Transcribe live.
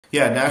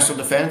Yeah, national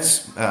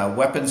defense,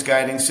 weapons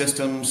guiding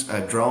systems,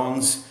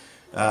 drones,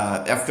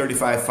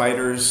 F-35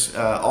 fighters,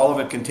 all of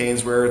it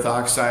contains rare earth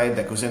oxide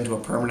that goes into a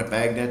permanent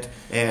magnet,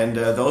 and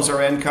those are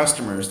end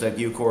customers that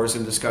Ucore is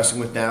in discussion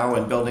with now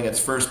and building its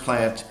first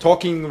plant.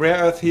 Talking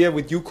rare earth here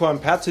with Ucore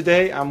and Pat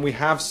today, and we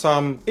have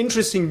some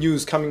interesting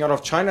news coming out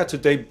of China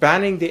today,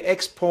 banning the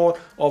export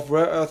of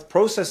rare earth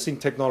processing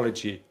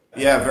technology.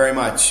 Yeah, very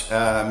much.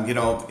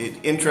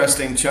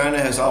 Interesting, China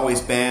has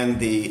always banned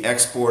the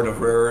export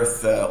of rare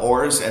earth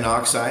ores and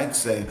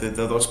oxides.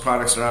 Those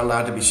products are not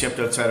allowed to be shipped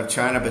outside of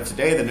China, but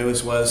today the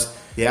news was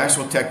the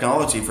actual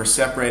technology for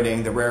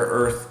separating the rare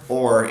earth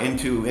ore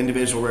into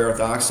individual rare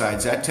earth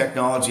oxides, that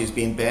technology is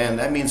being banned.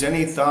 That means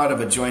any thought of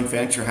a joint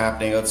venture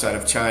happening outside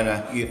of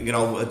China,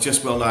 it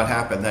just will not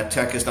happen. That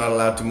tech is not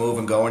allowed to move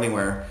and go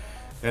anywhere.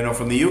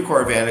 From the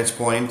Ucore vantage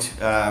point,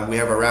 we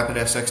have a rapid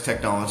SX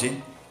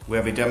technology. We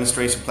have a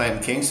demonstration plant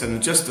in Kingston,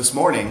 and just this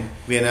morning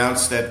we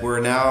announced that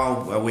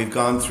we've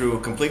gone through a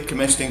complete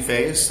commissioning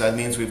phase. That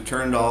means we've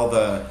turned all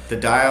the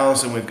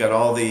dials, and we've got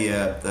all the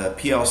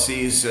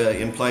PLCs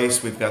in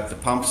place. We've got the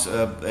pumps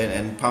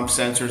and pump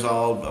sensors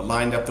all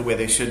lined up the way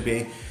they should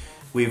be.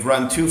 We've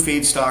run 2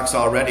 feedstocks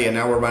already, and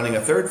now we're running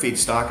a 3rd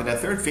feedstock, and that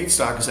 3rd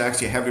feedstock is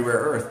actually a heavy rare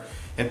earth.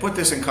 And put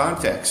this in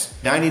context,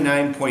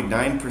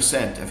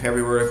 99.9% of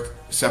heavy rare earth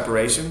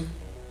separation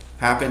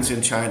happens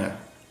in China.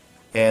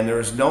 And there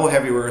is no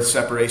heavy rare earth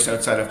separation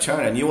outside of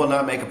China. And you will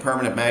not make a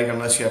permanent magnet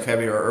unless you have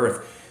heavy rare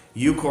earth.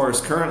 Ucore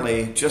has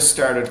currently just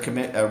started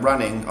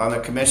running on a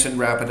commissioned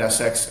Rapid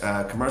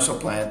SX commercial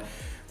plant.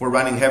 We're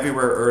running heavy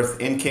rare earth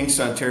in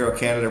Kingston, Ontario,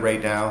 Canada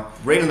right now.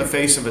 Right in the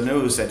face of the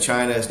news that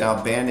China is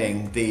now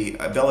banning the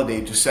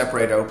ability to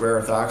separate out rare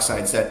earth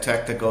oxides, that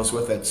tech that goes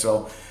with it.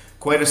 So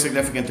quite a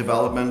significant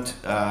development.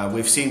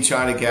 We've seen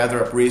China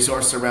gather up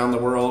resources around the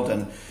world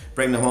and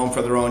bring them home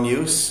for their own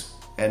use.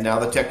 And now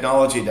the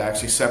technology to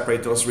actually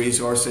separate those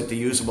resources into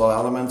usable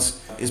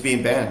elements is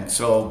being banned.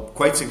 So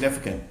quite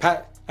significant.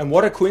 Pat, and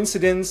what a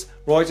coincidence,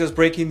 Reuters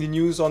breaking the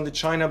news on the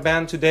China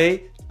ban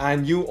today,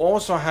 and you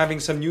also having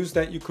some news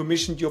that you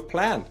commissioned your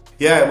plant.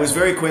 Yeah, it was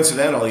very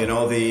coincidental.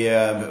 We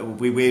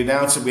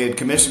announced that we had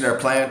commissioned our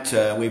plant.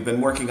 We've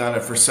been working on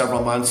it for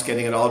several months,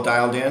 getting it all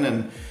dialed in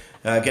and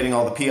getting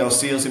all the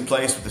PLCs in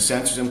place, with the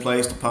sensors in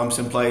place, the pumps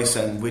in place,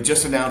 and we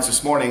just announced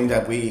this morning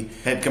that we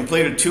had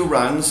completed 2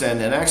 runs,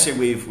 and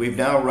actually we've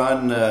now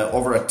run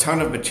over a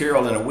ton of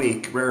material in a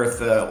week, rare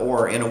earth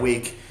ore in a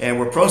week, and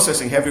we're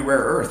processing heavy rare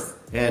earth.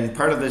 And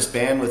part of this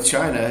ban with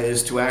China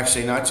is to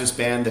actually not just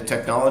ban the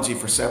technology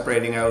for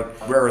separating out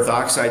rare earth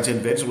oxides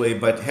individually,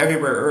 but heavy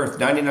rare earth,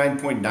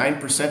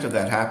 99.9% of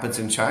that happens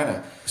in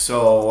China.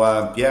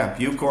 So yeah,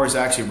 Ucore is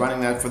actually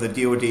running that for the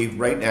DoD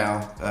right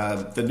now.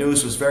 The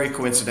news was very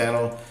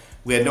coincidental.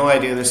 We had no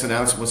idea this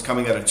announcement was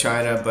coming out of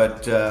China,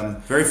 but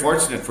very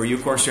fortunate for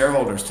Ucore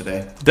shareholders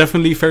today.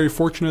 Definitely very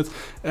fortunate.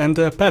 And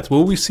Pat,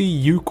 will we see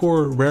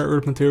Ucore rare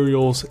earth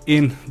materials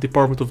in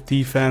Department of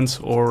Defense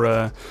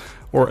or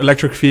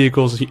electric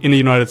vehicles in the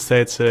United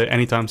States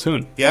anytime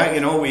soon? Yeah,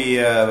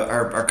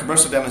 our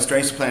commercial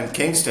demonstration plant in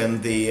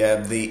Kingston,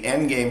 the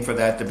end game for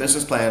that, the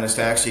business plan is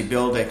to actually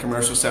build a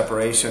commercial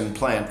separation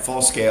plant,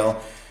 full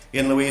scale,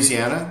 in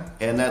Louisiana.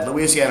 And that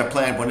Louisiana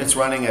plant, when it's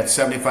running at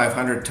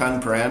 7,500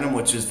 ton per annum,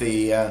 which is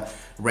the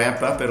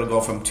ramp up, it'll go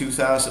from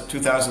 2,000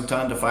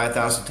 ton to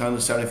 5,000 ton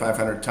to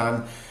 7,500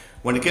 ton.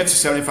 When it gets to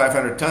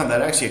 7,500 ton,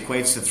 that actually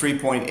equates to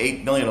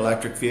 3.8 million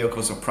electric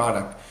vehicles of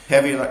product.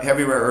 Heavy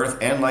rare earth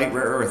and light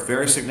rare earth,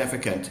 very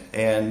significant.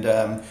 And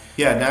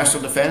yeah,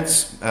 national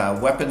defense,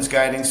 weapons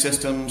guiding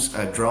systems,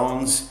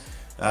 drones,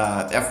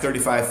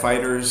 F-35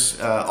 fighters,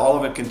 all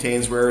of it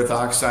contains rare earth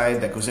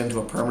oxide that goes into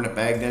a permanent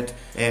magnet,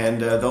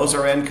 and those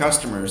are end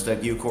customers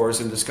that Ucore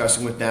is in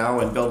discussion with now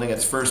and building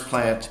its first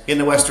plant in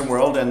the Western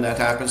world, and that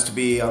happens to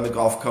be on the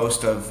Gulf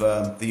Coast of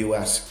the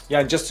US.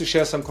 Yeah, and just to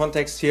share some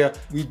context here,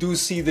 we do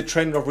see the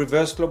trend of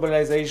reverse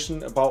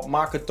globalization, about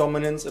market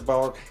dominance,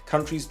 about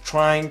countries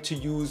trying to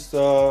use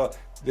the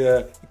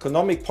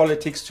economic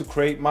politics to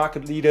create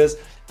market leaders.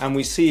 And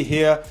we see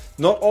here,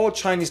 not all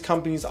Chinese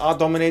companies are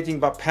dominating,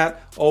 but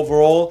Pat,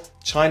 overall,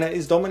 China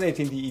is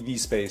dominating the EV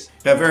space.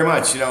 Yeah, very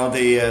much.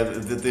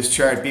 This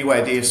chart,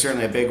 BYD is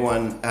certainly a big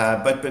one,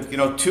 but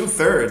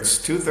two-thirds,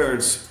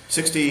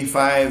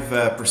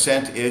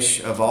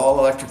 65%-ish of all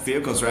electric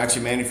vehicles are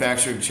actually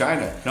manufactured in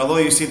China. And although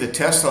you see the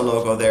Tesla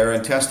logo there,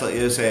 and Tesla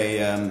is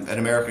an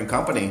American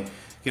company,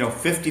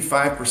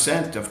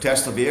 55% of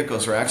Tesla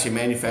vehicles are actually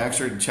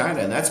manufactured in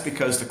China, and that's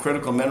because the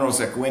critical minerals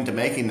that go into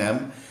making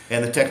them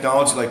and the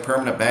technology like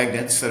permanent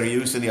magnets that are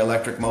used in the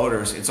electric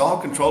motors, it's all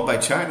controlled by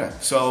China.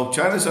 So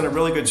China's done a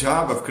really good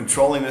job of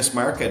controlling this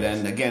market,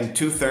 and again,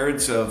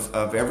 2/3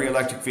 of every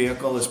electric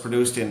vehicle is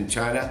produced in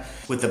China.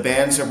 With the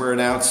bans that were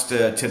announced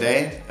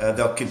today,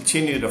 they'll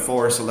continue to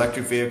force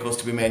electric vehicles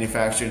to be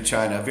manufactured in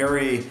China. A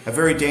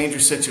very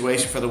dangerous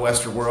situation for the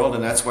Western world,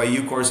 and that's why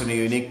Ucore is in a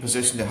unique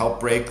position to help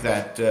break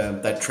that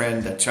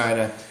trend that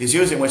China is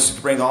using, which is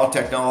to bring all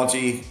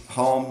technology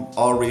home,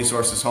 all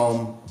resources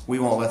home, we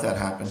won't let that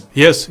happen.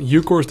 Yes,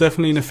 Ucore is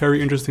definitely in a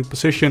very interesting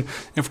position.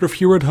 And for the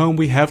viewer at home,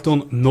 we have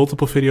done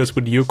multiple videos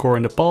with Ucore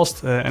in the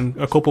past, and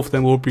a couple of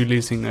them will be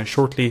releasing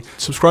shortly.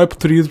 Subscribe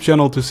to the YouTube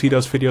channel to see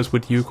those videos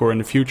with Ucore in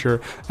the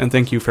future, and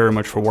thank you very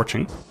much for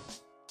watching.